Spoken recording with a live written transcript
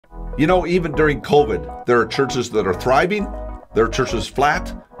You know, even during COVID, there are churches that are thriving, there are churches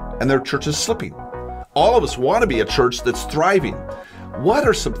flat, and there are churches slipping. All of us want to be a church that's thriving. What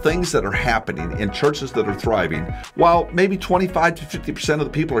are some things that are happening in churches that are thriving while maybe 25 to 50% of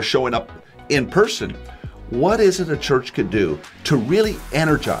the people are showing up in person? What is it a church could do to really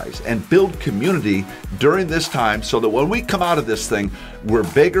energize and build community during this time so that when we come out of this thing, we're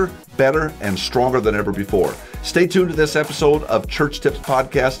bigger, better, and stronger than ever before? Stay tuned to this episode of Church Tips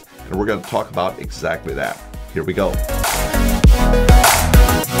Podcast, and we're going to talk about exactly that. Here we go.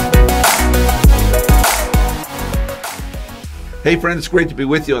 Hey friend, it's great to be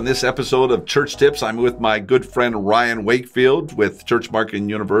with you on this episode of Church Tips. I'm with my good friend Ryan Wakefield with Church Marketing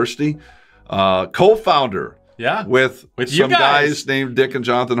University, co-founder with some guys named Dick and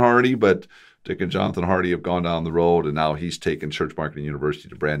Jonathan Hardy, but Dick and Jonathan Hardy have gone down the road and now he's taken Church Marketing University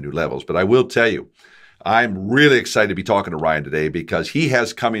to brand new levels. But I will tell you, I'm really excited to be talking to Ryan today because he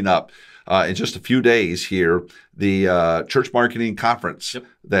has coming up in just a few days here, the Church Marketing Conference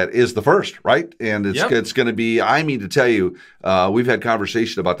that is the first, right? And it's going to be, I mean to tell you, we've had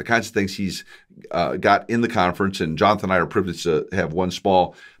conversation about the kinds of things he's got in the conference, and Jonathan and I are privileged to have one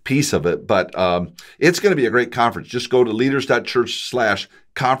small piece of it, but it's going to be a great conference. Just go to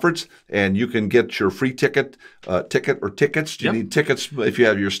Leaders.Church/conference and you can get your free tickets. Do you need tickets if you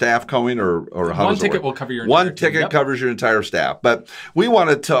have your staff coming, or how one does it ticket work? will cover your entire one ticket covers your entire staff. But we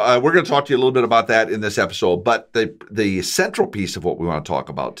wanted to we're going to talk to you a little bit about that in this episode. But the central piece of what we want to talk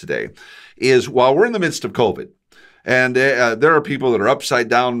about today is, while we're in the midst of COVID, and there are people that are upside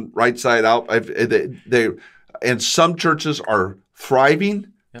down, right side out, and some churches are thriving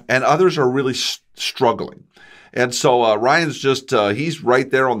and others are really struggling. And so Ryan's just, he's right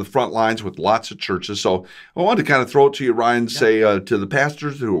there on the front lines with lots of churches. So I wanted to kind of throw it to you, Ryan, say to the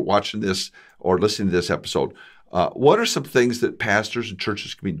pastors who are watching this or listening to this episode, what are some things that pastors and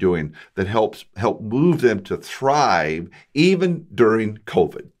churches can be doing that help move them to thrive even during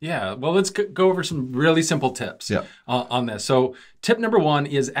COVID? Yeah, well, let's go over some really simple tips on this. So tip number one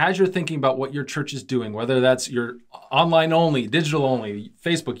is, as you're thinking about what your church is doing, whether that's your online only, digital only,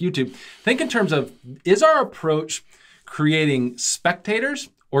 Facebook, YouTube, think in terms of, is our approach creating spectators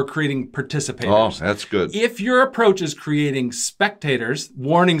or creating participators? Oh, that's good. If your approach is creating spectators,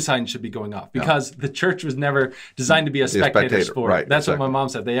 warning signs should be going off, because the church was never designed to be a spectator sport. Right, that's exactly what my mom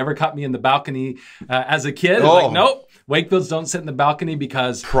said. They ever caught me in the balcony as a kid? Like, nope, Wakefields don't sit in the balcony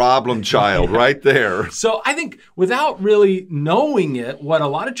because... Problem child right there. So I think without really knowing it, what a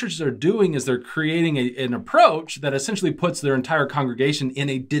lot of churches are doing is they're creating an approach that essentially puts their entire congregation in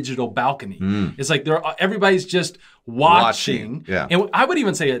a digital balcony. It's like everybody's just watching. And I would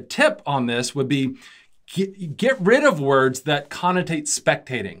even say a tip on this would be, get rid of words that connotate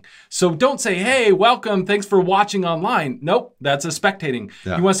spectating. So don't say, hey, welcome, thanks for watching online. Nope, that's a spectating.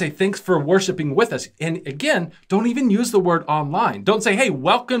 You want to say, thanks for worshiping with us. And again, don't even use the word online. Don't say, hey,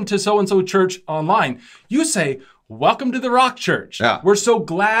 welcome to so-and-so church online. You say, welcome to the Rock Church. We're so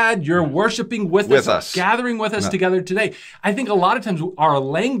glad you're worshiping with us, gathering with us together today. I think a lot of times our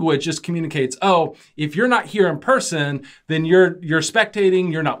language just communicates, oh, if you're not here in person, then you're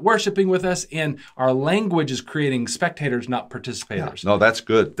spectating, you're not worshiping with us, and our language is creating spectators, not participators. No, that's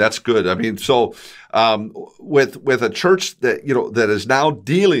good. That's good. I mean, so with a church that that is now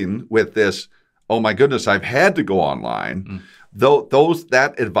dealing with this, oh my goodness, I've had to go online.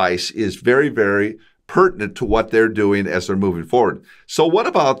 That advice is very, very pertinent to what they're doing as they're moving forward. So what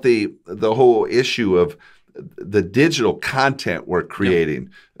about the whole issue of the digital content we're creating?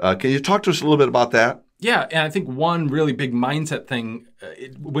 Can you talk to us a little bit about that? Yeah, and I think one really big mindset thing,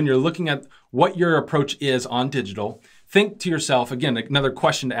 when you're looking at what your approach is on digital, think to yourself, again, another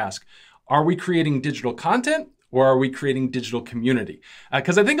question to ask, are we creating digital content, or are we creating digital community?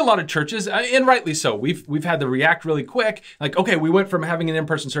 Because I think a lot of churches, and rightly so, we've had to react really quick. Like, okay, we went from having an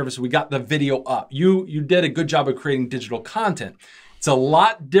in-person service, we got the video up. You did a good job of creating digital content. It's a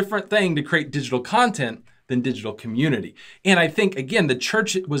lot different thing to create digital content than digital community. And I think, again, the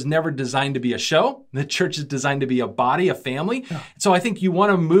church was never designed to be a show. The church is designed to be a body, a family. So I think you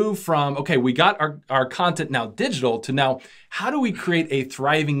want to move from, okay, we got our content now digital, to now, how do we create a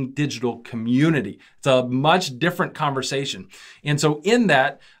thriving digital community? It's a much different conversation. And so in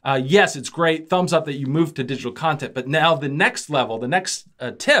that, yes, it's great, thumbs up that you moved to digital content, but now the next level, the next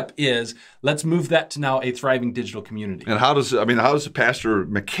tip is, let's move that to now a thriving digital community. And how does the pastor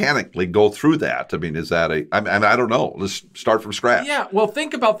mechanically go through that? I mean, is that community? I mean, I don't know. Let's start from scratch. Yeah, well,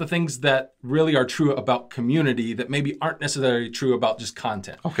 think about the things that really are true about community that maybe aren't necessarily true about just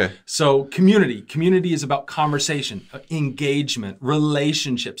content. Okay. So community is about conversation, engagement,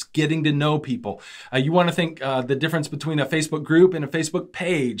 relationships, getting to know people. You want to think the difference between a Facebook group and a Facebook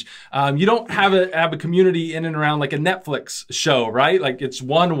page. You don't have a community in and around like a Netflix show, right? Like it's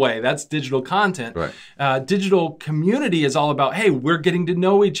one way. That's digital content. Right. Digital community is all about, hey, we're getting to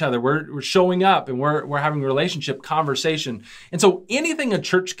know each other. We're showing up and we're having relationship, conversation. And so anything a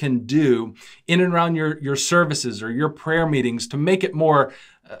church can do in and around your services or your prayer meetings to make it more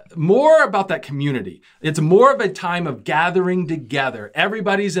about that community. It's more of a time of gathering together.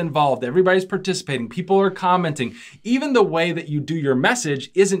 Everybody's involved. Everybody's participating. People are commenting. Even the way that you do your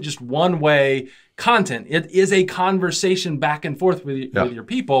message isn't just one-way content. It is a conversation back and forth with your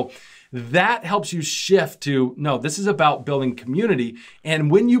people. That helps you shift to, no, this is about building community. And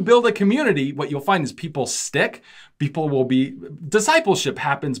when you build a community, what you'll find is people stick. Discipleship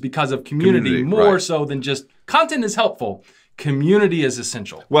happens because of community more right. so than just content is helpful. Community is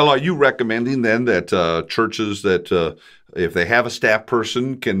essential. Well, are you recommending then that churches that if they have a staff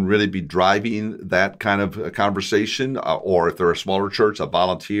person can really be driving that kind of a conversation, or if they're a smaller church, a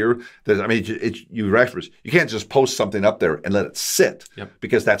volunteer? I mean, you can't just post something up there and let it sit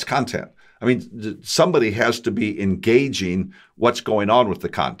because that's content. I mean, somebody has to be engaging what's going on with the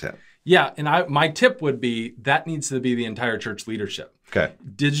content. Yeah, and my tip would be that needs to be the entire church leadership. Okay.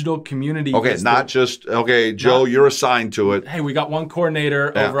 Digital community. Okay, Joe, you're assigned to it. Hey, we got one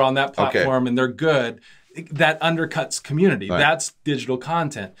coordinator over on that platform and they're good. That undercuts community. Right. That's digital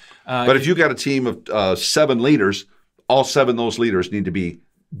content. But if you got a team of 7 leaders, all 7 of those leaders need to be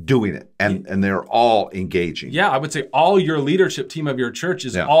doing it, and they're all engaging. Yeah, I would say all your leadership team of your church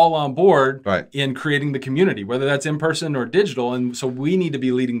is all on board in creating the community, whether that's in person or digital. And so we need to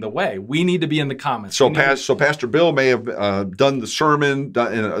be leading the way. We need to be in the comments. So Pastor Bill may have done the sermon,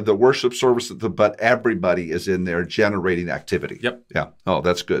 done the worship service, but everybody is in there generating activity. Yep. Yeah. Oh,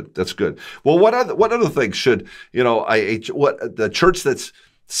 that's good. That's good. Well, what other things should what the church that's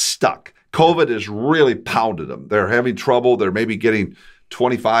stuck? COVID has really pounded them. They're having trouble. They're maybe getting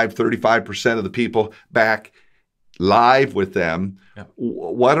 25, 35% of the people back live with them. Yeah.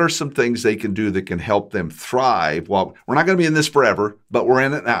 What are some things they can do that can help them thrive? Well, we're not going to be in this forever, but we're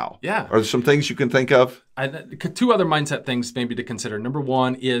in it now. Yeah. Are there some things you can think of? 2 other mindset things maybe to consider. Number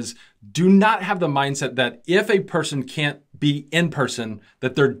 1 is do not have the mindset that if a person can't be in person,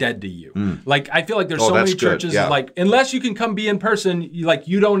 that they're dead to you. Like, I feel like there's so many churches like, unless you can come be in person,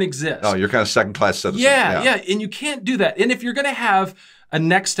 you don't exist. Oh, you're kind of second-class citizen. Yeah. And you can't do that. And if you're going to have a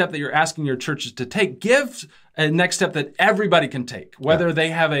next step that you're asking your churches to take, give a next step that everybody can take, whether they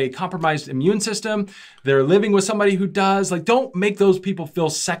have a compromised immune system, they're living with somebody who does. Like, don't make those people feel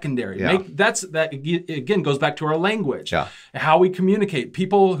secondary. That again goes back to our language, how we communicate.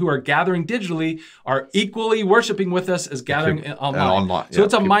 People who are gathering digitally are equally worshiping with us as gathering online. So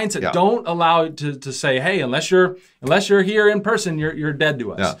it's a mindset. Yeah. Don't allow it to say, hey, unless you're here in person, you're dead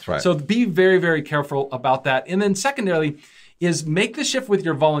to us. Yeah, that's right. So be very, very careful about that. And then secondarily, is make the shift with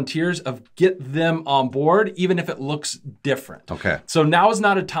your volunteers of get them on board, even if it looks different. Okay. So now is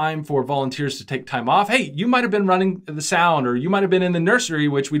not a time for volunteers to take time off. Hey, you might have been running the sound, or you might have been in the nursery,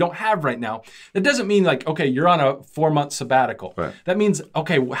 which we don't have right now. That doesn't mean like, okay, you're on a 4-month sabbatical. Right. That means,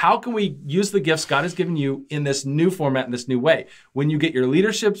 okay, how can we use the gifts God has given you in this new format, in this new way? When you get your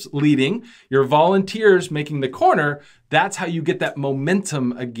leaderships leading, your volunteers making the corner, that's how you get that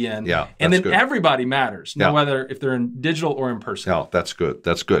momentum again. Yeah, and then good. Everybody matters, no matter if they're in digital or in person. Yeah, that's good.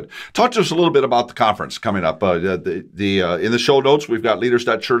 That's good. Talk to us a little bit about the conference coming up. In the show notes, we've got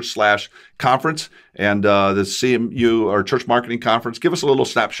Leaders.Church/conference and the CMU or Church Marketing Conference. Give us a little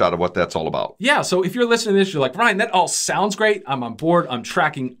snapshot of what that's all about. Yeah, so if you're listening to this, you're like, Ryan, that all sounds great. I'm on board. I'm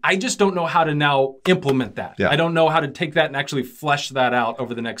tracking. I just don't know how to now implement that. Yeah. I don't know how to take that and actually flesh that out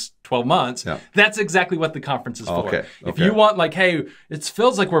over the next 12 months. Yeah. That's exactly what the conference is for. Okay. If you want, like, hey, it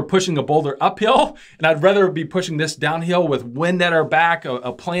feels like we're pushing a boulder uphill, and I'd rather be pushing this downhill with wind at our back,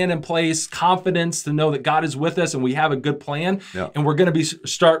 a plan in place, confidence to know that God is with us and we have a good plan. Yeah. And we're going to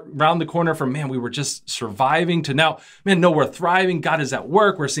start round the corner from, man, we were just surviving to now, man, no, we're thriving. God is at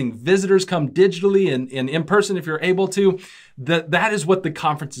work. We're seeing visitors come digitally and in person if you're able to. That is what the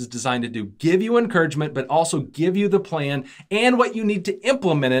conference is designed to do. Give you encouragement, but also give you the plan and what you need to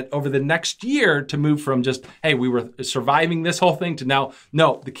implement it over the next year to move from just, hey, we were surviving this whole thing to now,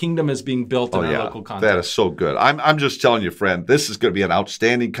 no, the kingdom is being built in our local context. That is so good. I'm just telling you, friend, this is going to be an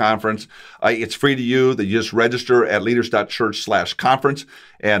outstanding conference. It's free to you. That you just register at Leaders.Church/conference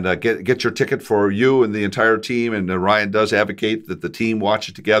and get your ticket for you and the entire team. And Ryan does advocate that the team watch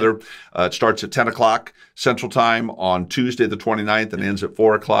it together. It starts at 10 o'clock Central Time on Tuesday the 29th and ends at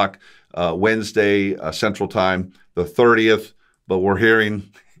 4 o'clock Wednesday Central Time the 30th. But we're hearing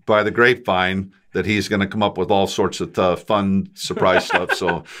by the grapevine that he's going to come up with all sorts of fun surprise stuff.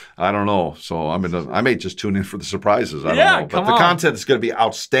 So I don't know. So I may just tune in for the surprises. I don't know. But the content is going to be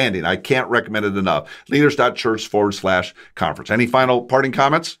outstanding. I can't recommend it enough. Leaders.Church/conference. Any final parting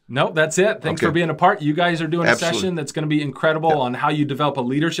comments? No, that's it. Thanks for being a part. You guys are doing a session that's going to be incredible on how you develop a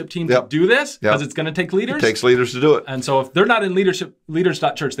leadership team to do this, because it's going to take leaders. It takes leaders to do it. And so if they're not in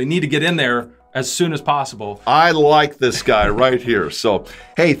Leaders.Church, they need to get in there as soon as possible. I like this guy right here. So,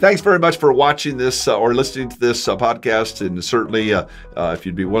 hey, thanks very much for watching this or listening to this podcast. And certainly, if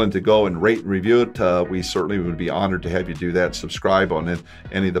you'd be willing to go and rate and review it, we certainly would be honored to have you do that. Subscribe on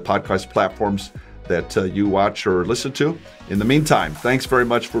any of the podcast platforms that you watch or listen to. In the meantime, thanks very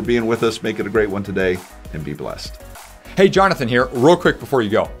much for being with us. Make it a great one today and be blessed. Hey, Jonathan here. Real quick before you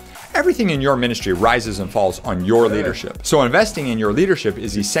go. Everything in your ministry rises and falls on your leadership. So investing in your leadership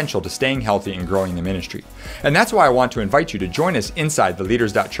is essential to staying healthy and growing the ministry. And that's why I want to invite you to join us inside the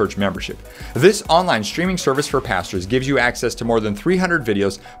Leaders.Church membership. This online streaming service for pastors gives you access to more than 300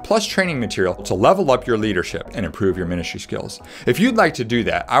 videos plus training material to level up your leadership and improve your ministry skills. If you'd like to do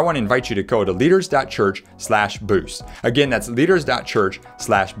that, I want to invite you to go to Leaders.Church/boost. Again, that's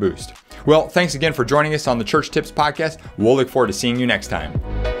Leaders.Church/boost. Well, thanks again for joining us on the Church Tips podcast. We'll look forward to seeing you next time.